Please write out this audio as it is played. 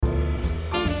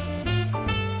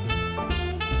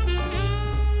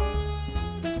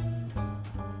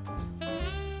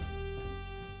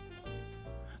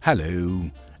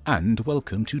Hello, and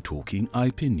welcome to Talking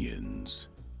Opinions.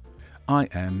 I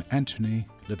am Anthony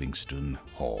Livingston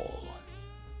Hall.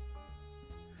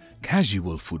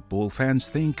 Casual football fans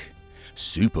think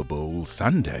Super Bowl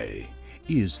Sunday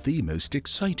is the most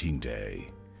exciting day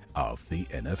of the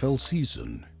NFL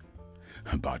season.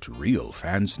 But real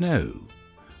fans know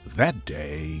that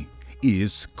day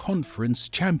is Conference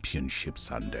Championship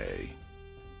Sunday.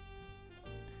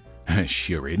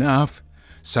 Sure enough,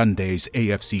 Sunday's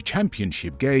AFC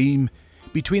Championship game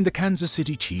between the Kansas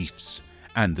City Chiefs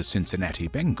and the Cincinnati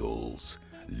Bengals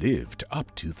lived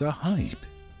up to the hype.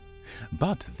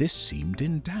 But this seemed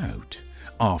in doubt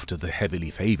after the heavily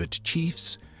favored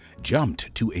Chiefs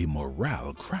jumped to a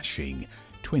morale-crushing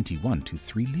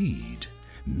 21-3 lead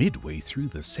midway through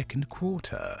the second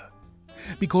quarter,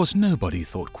 because nobody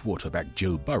thought quarterback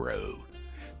Joe Burrow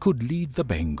could lead the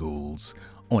Bengals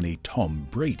on a Tom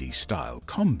Brady-style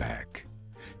comeback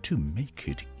to make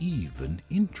it even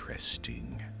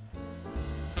interesting.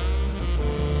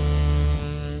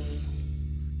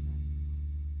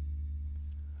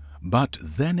 But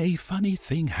then a funny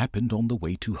thing happened on the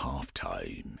way to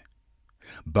halftime.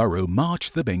 Burrow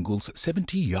marched the Bengals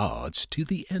 70 yards to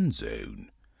the end zone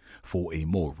for a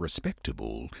more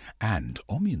respectable and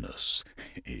ominous,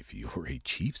 if you're a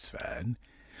Chiefs fan,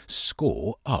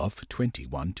 score of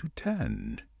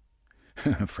 21-10.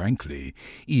 Frankly,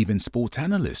 even sports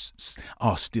analysts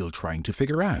are still trying to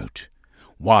figure out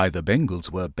why the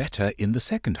Bengals were better in the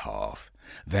second half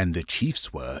than the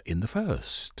Chiefs were in the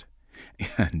first.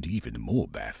 And even more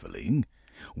baffling,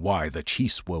 why the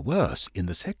Chiefs were worse in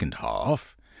the second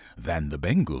half than the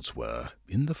Bengals were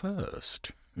in the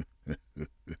first.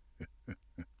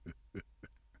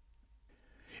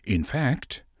 In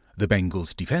fact, the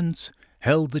Bengals' defense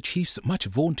held the Chiefs'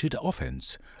 much-vaunted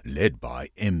offense, led by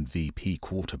MVP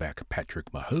quarterback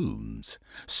Patrick Mahomes,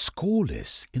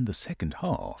 scoreless in the second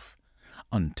half,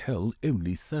 until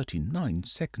only 39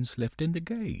 seconds left in the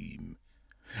game.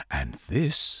 And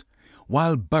this,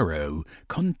 while Burrow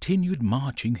continued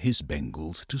marching his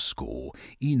Bengals to score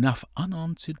enough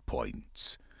unanswered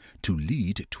points to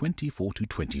lead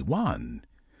 24-21,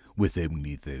 with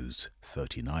only those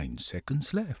 39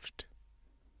 seconds left.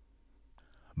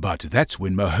 But that's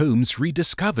when Mahomes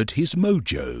rediscovered his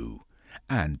mojo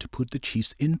and put the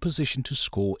Chiefs in position to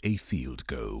score a field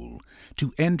goal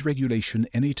to end regulation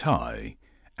in a tie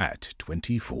at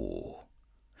 24.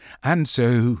 And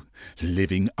so,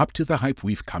 living up to the hype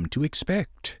we've come to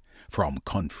expect from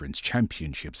Conference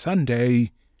Championship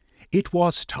Sunday, it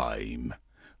was time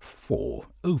for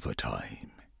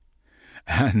overtime.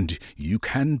 And you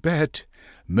can bet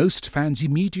most fans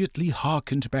immediately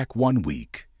harkened back 1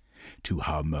 week to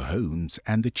how Mahomes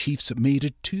and the Chiefs made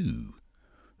it to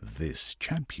this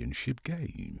championship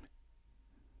game.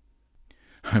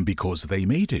 Because they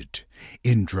made it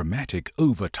in dramatic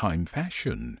overtime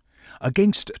fashion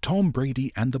against Tom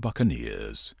Brady and the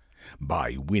Buccaneers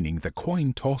by winning the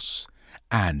coin toss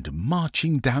and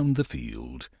marching down the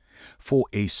field for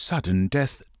a sudden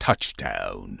death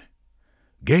touchdown.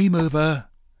 Game over.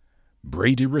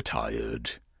 Brady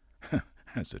retired.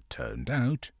 As it turned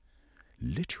out,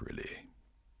 literally.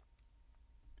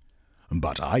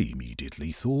 But I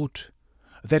immediately thought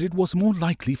that it was more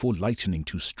likely for lightning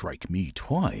to strike me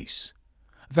twice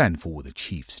than for the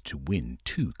Chiefs to win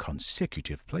 2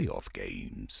 consecutive playoff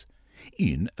games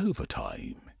in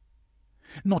overtime.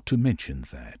 Not to mention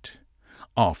that,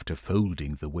 after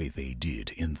folding the way they did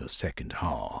in the second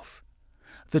half,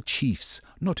 the Chiefs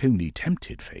not only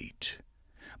tempted fate,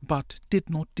 but did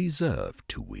not deserve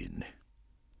to win.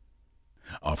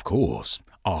 Of course,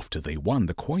 after they won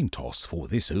the coin toss for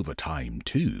this overtime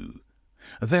too,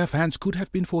 their fans could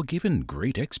have been forgiven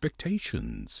great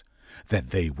expectations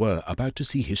that they were about to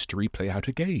see history play out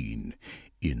again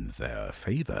in their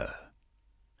favor.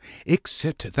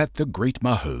 Except that the great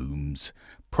Mahomes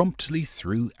promptly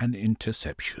threw an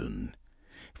interception,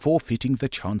 forfeiting the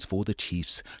chance for the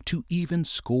Chiefs to even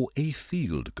score a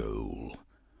field goal,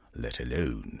 let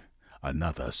alone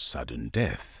another sudden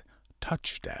death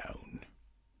touchdown.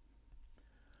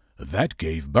 That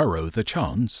gave Burrow the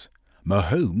chance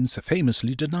Mahomes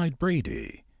famously denied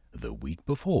Brady the week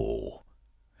before,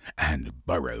 and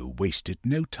Burrow wasted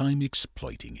no time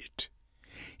exploiting it.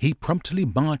 He promptly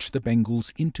marched the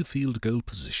Bengals into field goal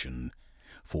position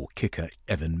for kicker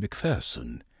Evan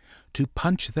McPherson to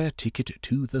punch their ticket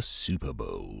to the Super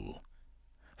Bowl.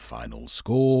 Final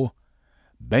score,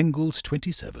 Bengals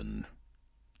 27,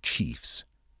 Chiefs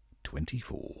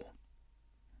 24.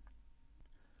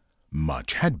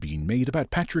 Much had been made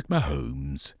about Patrick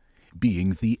Mahomes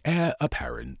being the heir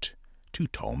apparent to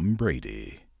Tom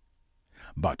Brady.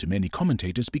 but many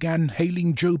commentators began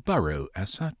hailing Joe Burrow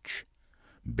as such,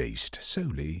 based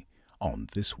solely on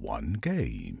this one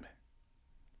game.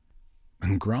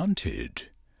 Granted,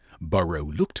 Burrow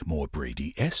looked more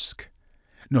Brady-esque,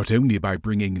 not only by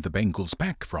bringing the Bengals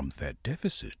back from their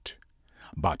deficit,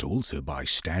 but also by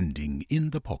standing in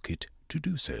the pocket to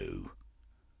do so.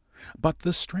 But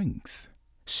the strength,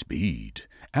 speed,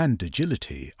 and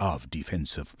agility of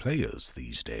defensive players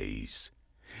these days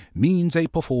means a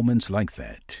performance like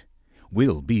that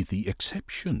will be the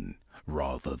exception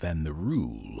rather than the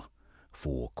rule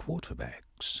for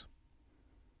quarterbacks.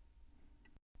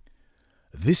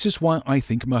 This is why I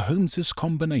think Mahomes'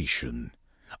 combination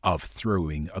of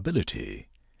throwing ability,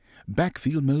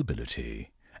 backfield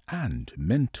mobility, and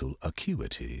mental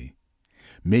acuity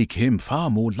make him far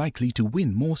more likely to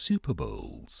win more Super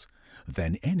Bowls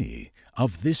than any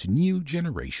of this new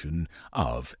generation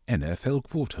of NFL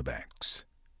quarterbacks.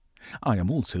 I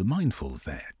am also mindful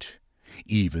that,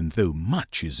 even though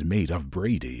much is made of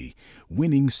Brady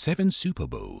winning 7 Super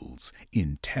Bowls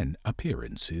in 10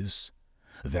 appearances,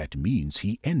 that means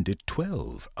he ended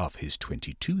 12 of his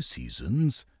 22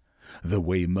 seasons the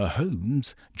way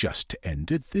Mahomes just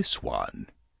ended this one,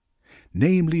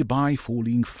 namely by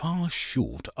falling far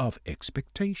short of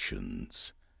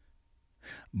expectations.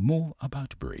 More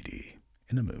about Brady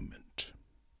in a moment.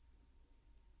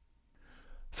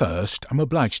 First, I'm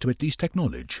obliged to at least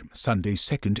acknowledge Sunday's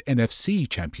second NFC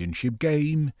Championship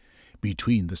game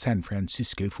between the San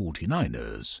Francisco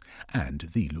 49ers and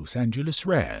the Los Angeles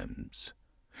Rams.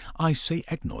 I say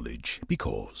acknowledge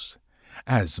because,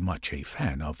 as much a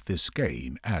fan of this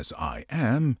game as I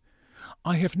am,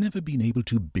 I have never been able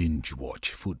to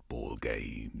binge-watch football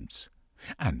games,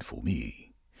 and for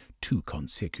me, 2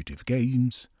 consecutive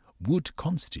games would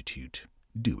constitute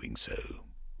doing so.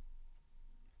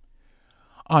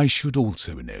 I should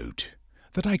also note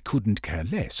that I couldn't care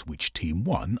less which team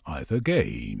won either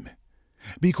game,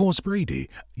 because Brady,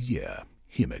 yeah,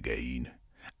 him again,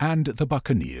 and the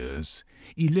Buccaneers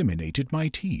eliminated my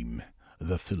team,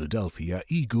 the Philadelphia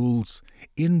Eagles,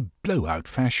 in blowout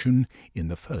fashion in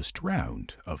the first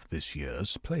round of this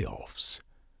year's playoffs.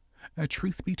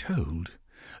 Truth be told,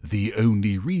 the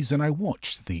only reason I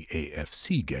watched the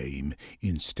AFC game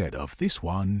instead of this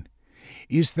one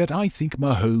is that I think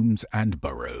Mahomes and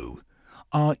Burrow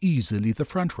are easily the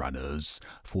front-runners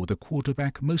for the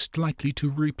quarterback most likely to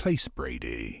replace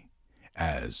Brady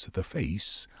as the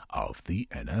face of the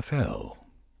NFL.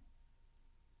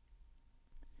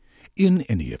 In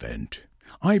any event,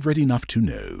 I've read enough to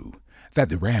know that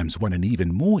the Rams won an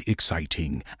even more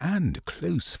exciting and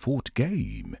close-fought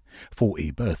game for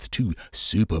a berth to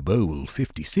Super Bowl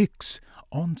 56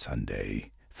 on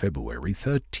Sunday, February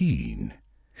 13.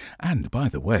 And by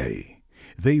the way,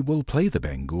 they will play the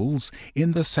Bengals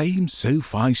in the same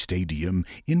SoFi Stadium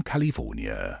in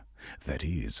California, that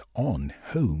is, on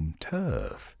home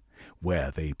turf,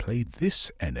 where they played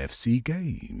this NFC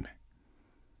game.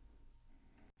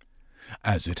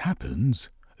 As it happens,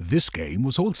 this game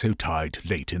was also tied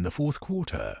late in the fourth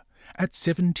quarter, at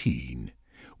 17,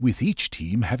 with each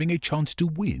team having a chance to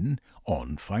win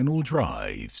on final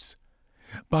drives.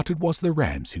 But it was the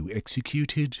Rams who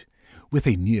executed, with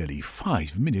a nearly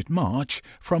 5-minute march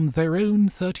from their own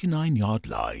 39-yard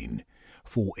line,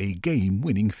 for a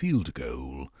game-winning field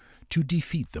goal to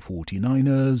defeat the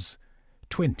 49ers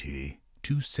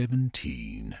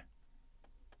 20-17.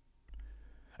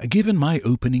 Given my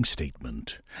opening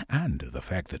statement, and the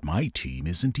fact that my team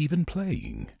isn't even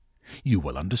playing, you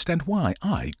will understand why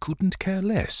I couldn't care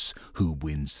less who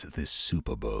wins this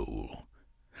Super Bowl.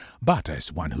 But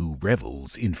as one who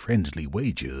revels in friendly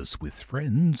wagers with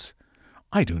friends,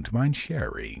 I don't mind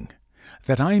sharing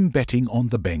that I'm betting on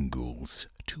the Bengals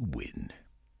to win.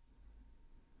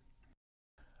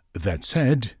 That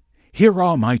said, here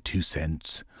are my 2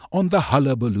 cents on the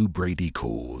hullabaloo Brady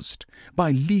caused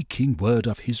by leaking word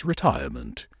of his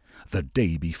retirement the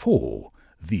day before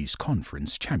these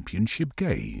conference championship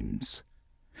games.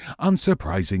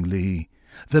 Unsurprisingly,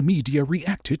 the media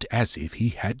reacted as if he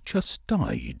had just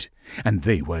died, and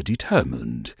they were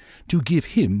determined to give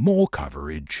him more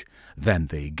coverage than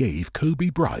they gave Kobe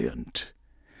Bryant.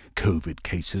 COVID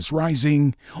cases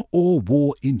rising, or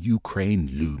war in Ukraine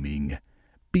looming,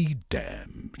 be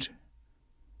damned.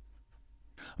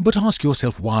 But ask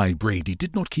yourself why Brady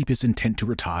did not keep his intent to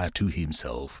retire to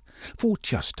himself for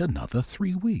just another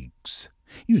 3 weeks.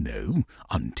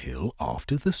 Until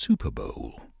after the Super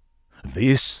Bowl.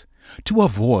 This, to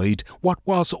avoid what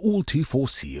was all too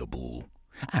foreseeable,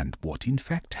 and what in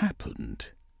fact happened,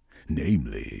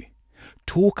 namely,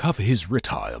 talk of his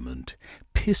retirement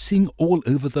pissing all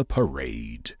over the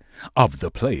parade of the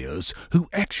players who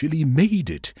actually made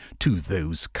it to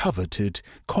those coveted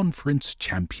conference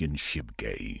championship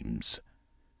games.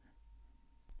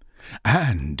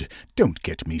 And don't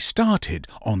get me started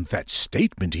on that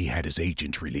statement he had his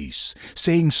agent release,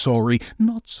 saying sorry,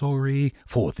 not sorry,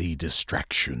 for the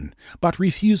distraction, but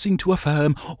refusing to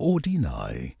affirm or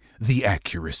deny the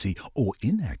accuracy or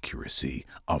inaccuracy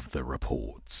of the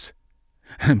reports.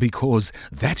 Because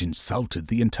that insulted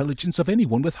the intelligence of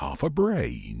anyone with half a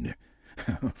brain.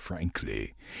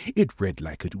 Frankly, it read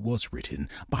like it was written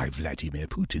by Vladimir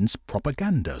Putin's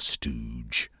propaganda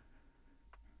stooge.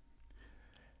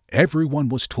 Everyone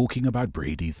was talking about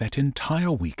Brady that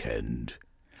entire weekend,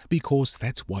 because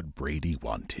that's what Brady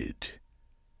wanted.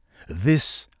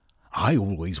 This, I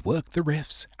always worked the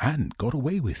refs and got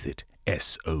away with it,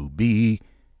 SOB,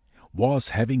 was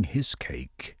having his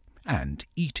cake and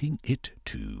eating it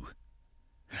too.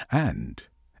 And,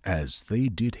 as they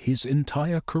did his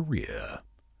entire career,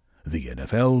 the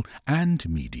NFL and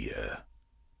media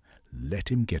let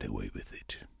him get away with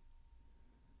it.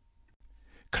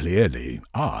 Clearly,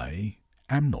 I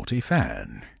am not a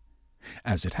fan.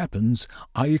 As it happens,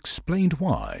 I explained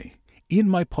why in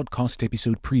my podcast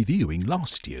episode previewing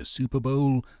last year's Super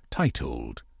Bowl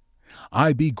titled,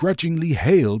 I Begrudgingly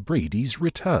Hail Brady's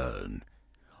Return,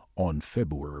 on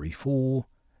February 4,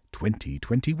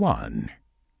 2021.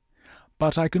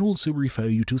 But I can also refer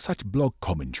you to such blog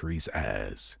commentaries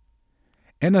as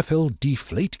NFL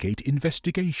Deflategate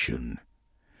Investigation,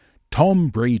 Tom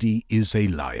Brady is a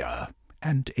Liar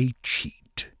and a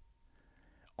Cheat,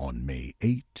 on May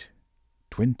 8,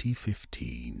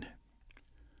 2015.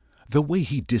 The way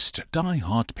he dissed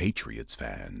die-hard Patriots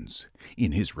fans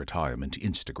in his retirement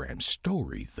Instagram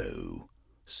story, though,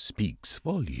 speaks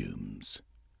volumes,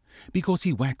 because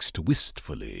he waxed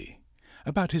wistfully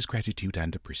about his gratitude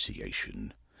and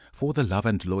appreciation for the love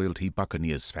and loyalty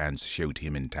Buccaneers fans showed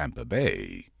him in Tampa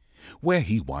Bay, where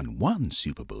he won one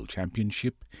Super Bowl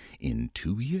championship in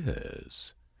 2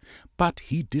 years. But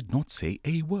he did not say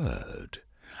a word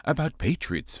about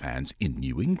Patriots fans in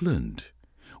New England,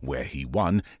 where he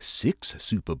won 6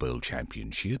 Super Bowl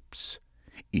championships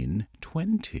in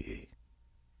 20.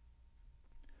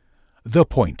 The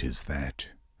point is that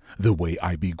the way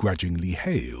I begrudgingly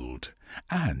hailed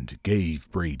and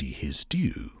gave Brady his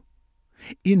due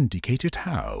indicated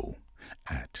how,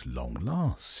 at long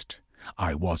last,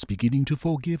 I was beginning to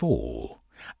forgive all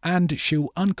and show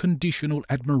unconditional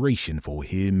admiration for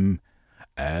him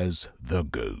as the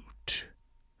GOAT.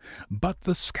 But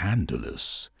the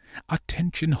scandalous,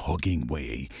 attention-hogging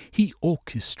way he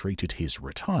orchestrated his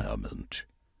retirement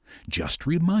just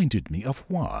reminded me of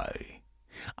why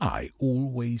I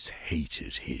always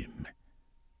hated him.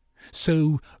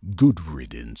 So good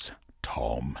riddance,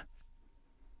 Tom.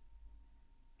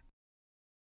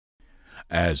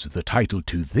 As the title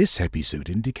to this episode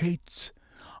indicates,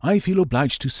 I feel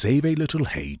obliged to save a little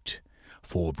hate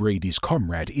for Brady's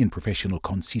comrade in professional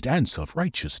conceit and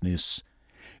self-righteousness,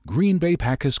 Green Bay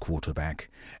Packers quarterback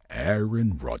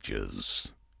Aaron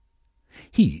Rodgers.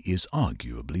 He is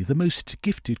arguably the most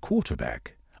gifted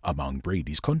quarterback among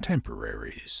Brady's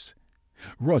contemporaries.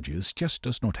 Rodgers just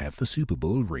does not have the Super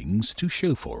Bowl rings to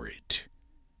show for it.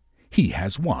 He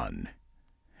has 1.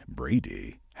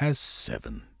 Brady has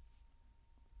 7.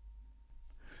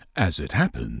 As it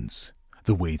happens,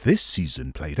 the way this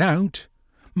season played out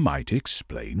might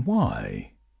explain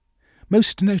why.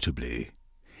 Most notably,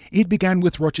 it began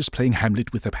with Rodgers playing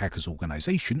Hamlet with the Packers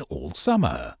organization all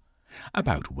summer,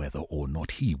 about whether or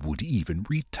not he would even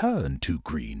return to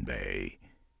Green Bay.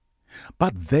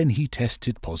 But then he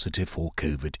tested positive for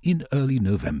COVID in early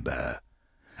November,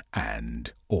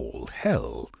 and all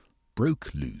hell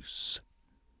broke loose.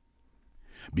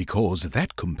 Because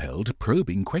that compelled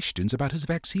probing questions about his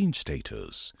vaccine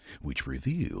status, which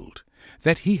revealed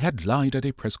that he had lied at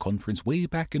a press conference way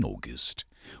back in August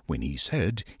when he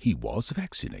said he was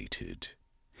vaccinated.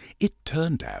 It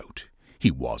turned out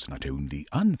he was not only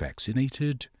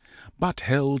unvaccinated, but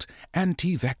held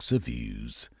anti-vaxxer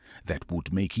views that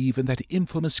would make even that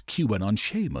infamous QAnon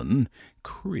shaman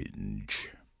cringe.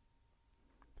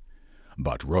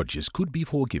 But Rodgers could be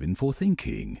forgiven for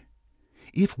thinking,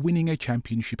 if winning a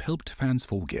championship helped fans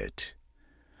forget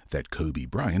that Kobe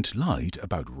Bryant lied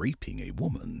about raping a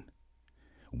woman,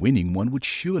 winning one would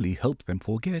surely help them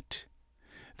forget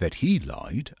that he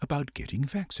lied about getting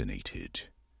vaccinated.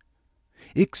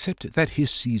 Except that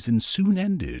his season soon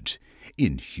ended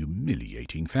in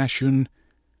humiliating fashion,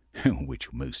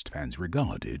 which most fans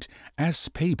regarded as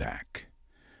payback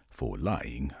for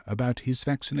lying about his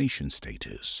vaccination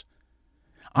status.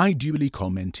 I duly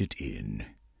commented in,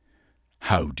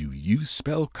 How do you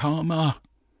spell karma?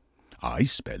 I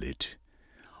spell it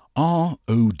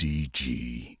Rodgers.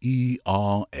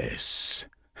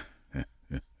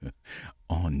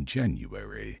 On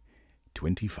January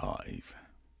 25.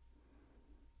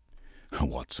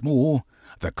 What's more,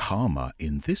 the karma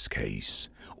in this case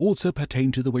also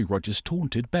pertained to the way Rodgers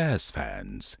taunted Bears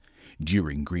fans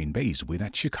during Green Bay's win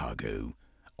at Chicago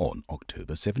on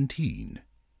October 17.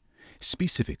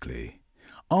 Specifically,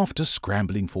 after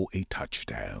scrambling for a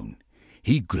touchdown,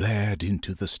 he glared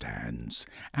into the stands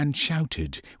and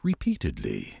shouted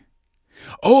repeatedly,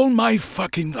 "All my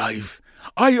fucking life,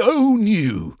 I own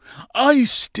you! I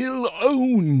still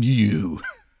own you!"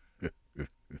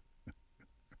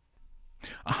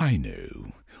 I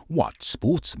know. What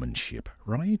sportsmanship,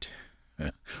 right?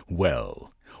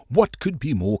 Well, what could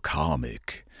be more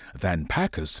karmic than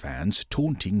Packers fans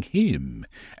taunting him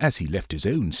as he left his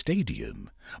own stadium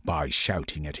by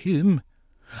shouting at him,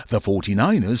 "The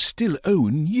 49ers still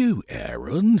own you,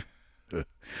 Aaron"?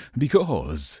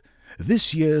 Because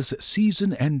this year's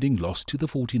season-ending loss to the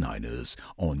 49ers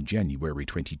on January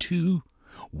 22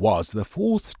 was the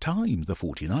fourth time the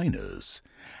 49ers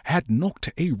had knocked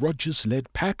a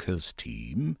Rodgers-led Packers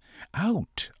team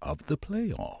out of the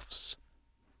playoffs.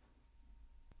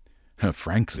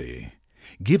 Frankly,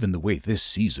 given the way this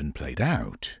season played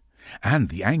out, and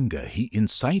the anger he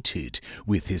incited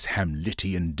with his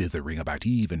Hamletian dithering about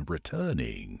even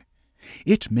returning,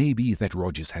 it may be that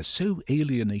Rodgers has so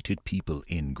alienated people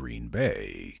in Green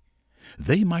Bay,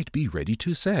 they might be ready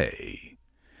to say,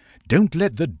 "Don't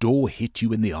let the door hit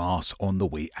you in the arse on the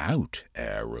way out,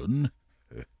 Aaron."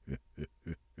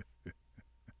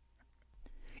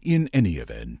 In any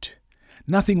event,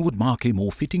 nothing would mark a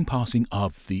more fitting passing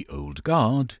of the old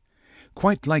guard,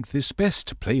 quite like this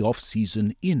best playoff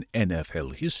season in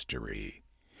NFL history,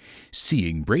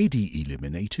 seeing Brady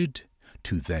eliminated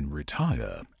to then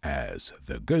retire as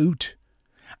the GOAT,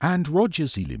 and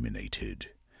Rodgers eliminated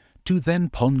to then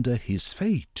ponder his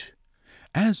fate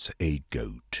as a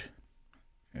GOAT.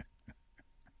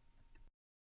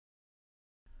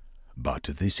 But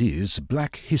this is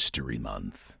Black History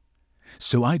Month,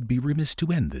 so I'd be remiss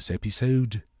to end this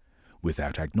episode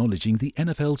without acknowledging the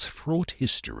NFL's fraught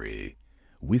history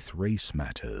with race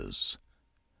matters.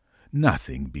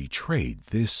 Nothing betrayed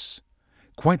this,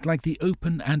 quite like the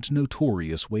open and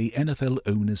notorious way NFL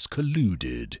owners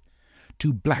colluded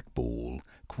to blackball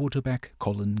quarterback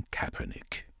Colin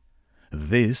Kaepernick.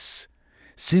 This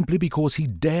simply because he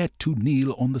dared to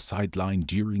kneel on the sideline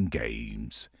during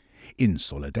games in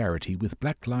solidarity with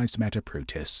Black Lives Matter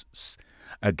protests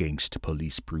against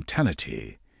police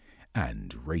brutality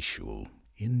and racial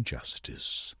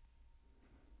injustice.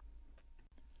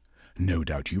 No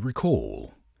doubt you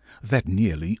recall that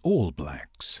nearly all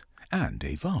blacks and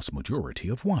a vast majority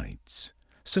of whites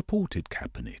supported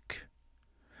Kaepernick.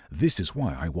 This is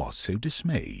why I was so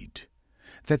dismayed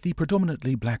that the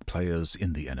predominantly black players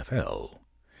in the NFL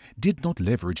did not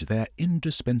leverage their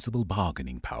indispensable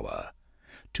bargaining power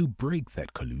to break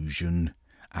that collusion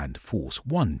and force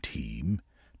one team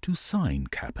to sign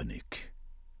Kaepernick.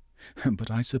 But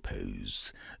I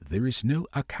suppose there is no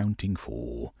accounting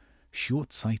for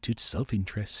short-sighted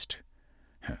self-interest,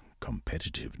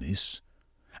 competitiveness,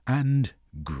 and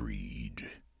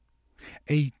greed,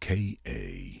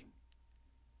 a.k.a.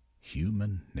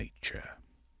 human nature.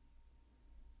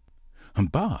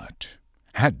 But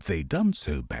had they done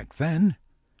so back then,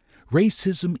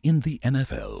 racism in the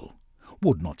NFL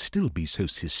would not still be so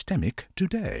systemic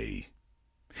today.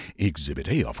 Exhibit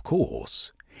A, of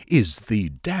course, is the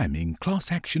damning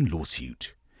class-action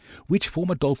lawsuit which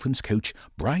former Dolphins coach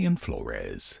Brian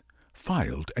Flores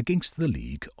filed against the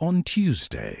league on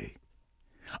Tuesday.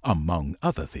 Among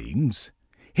other things,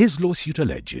 his lawsuit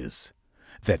alleges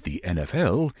that the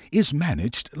NFL is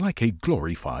managed like a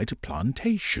glorified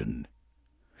plantation,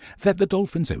 that the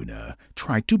Dolphins owner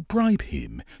tried to bribe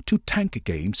him to tank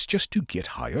games just to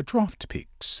get higher draft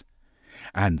picks,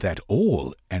 and that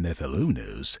all NFL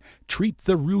owners treat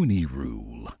the Rooney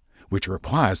Rule, which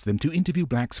requires them to interview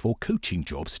blacks for coaching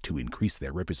jobs to increase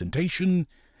their representation,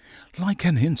 like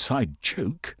an inside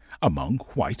joke among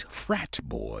white frat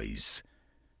boys.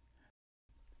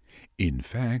 In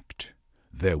fact,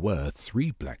 there were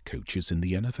 3 black coaches in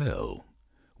the NFL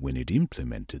when it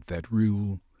implemented that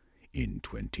rule in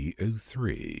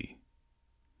 2003.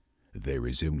 There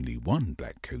is only 1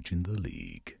 black coach in the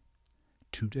league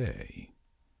today.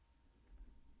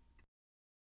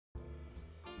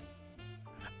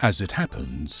 As it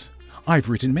happens, I've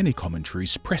written many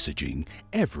commentaries presaging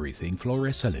everything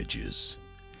Flores alleges,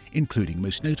 including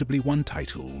most notably one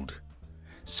titled,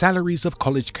 "Salaries of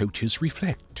College Coaches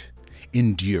Reflect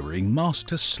Enduring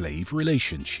Master-Slave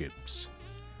Relationships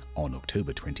on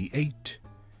October 28,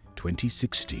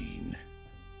 2016.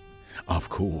 Of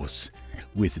course,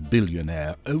 with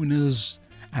billionaire owners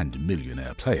and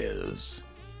millionaire players,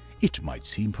 it might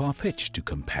seem far-fetched to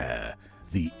compare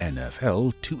the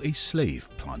NFL to a slave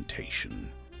plantation.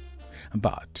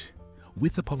 But,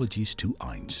 with apologies to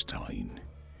Einstein,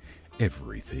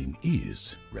 everything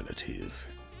is relative.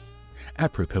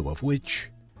 Apropos of which,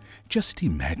 just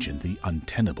imagine the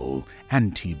untenable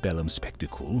antebellum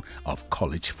spectacle of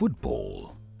college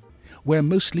football, where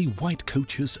mostly white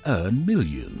coaches earn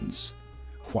millions,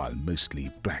 while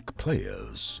mostly black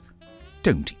players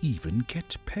don't even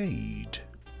get paid.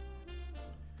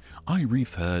 I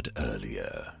referred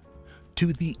earlier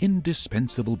to the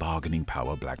indispensable bargaining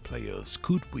power black players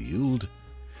could wield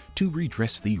to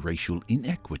redress the racial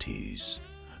inequities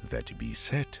that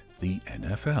beset the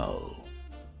NFL.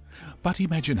 But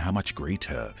imagine how much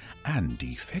greater and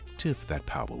effective that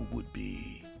power would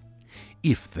be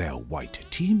if their white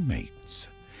teammates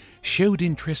showed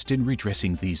interest in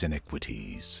redressing these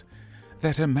inequities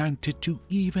that amounted to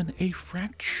even a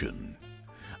fraction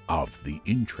of the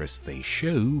interest they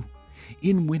show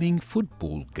in winning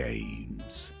football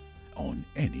games on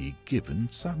any given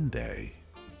Sunday.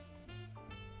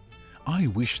 I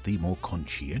wish the more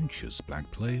conscientious black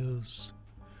players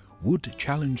would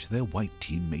challenge their white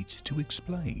teammates to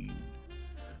explain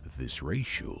this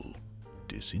racial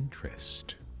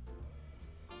disinterest.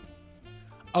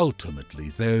 Ultimately,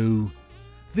 though,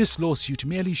 this lawsuit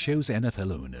merely shows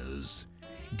NFL owners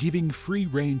giving free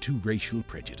rein to racial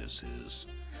prejudices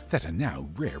that are now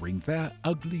rearing their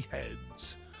ugly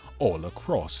heads all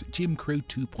across Jim Crow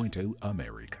 2.0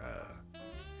 America.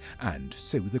 And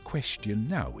so the question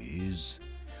now is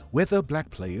whether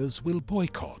black players will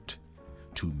boycott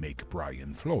to make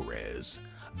Brian Flores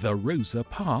the Rosa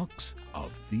Parks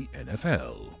of the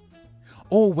NFL,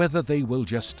 or whether they will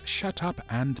just shut up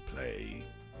and play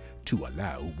to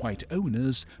allow white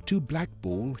owners to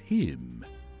blackball him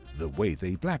the way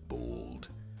they blackballed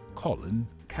Colin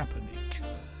Kaepernick.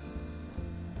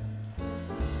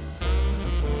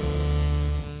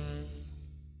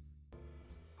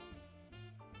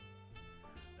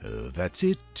 That's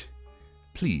it.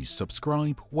 Please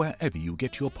subscribe wherever you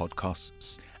get your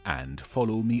podcasts and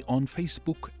follow me on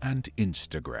Facebook and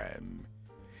Instagram.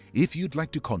 If you'd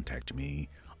like to contact me,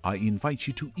 I invite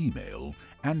you to email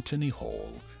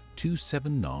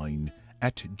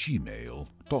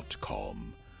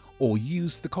anthonyhall279@gmail.com or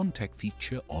use the contact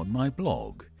feature on my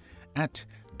blog at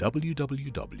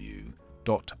www.ipjn.com.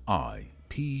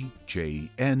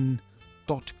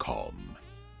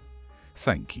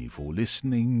 Thank you for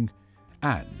listening,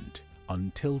 and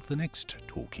until the next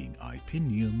Talking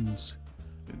Opinions,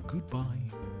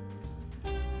 goodbye.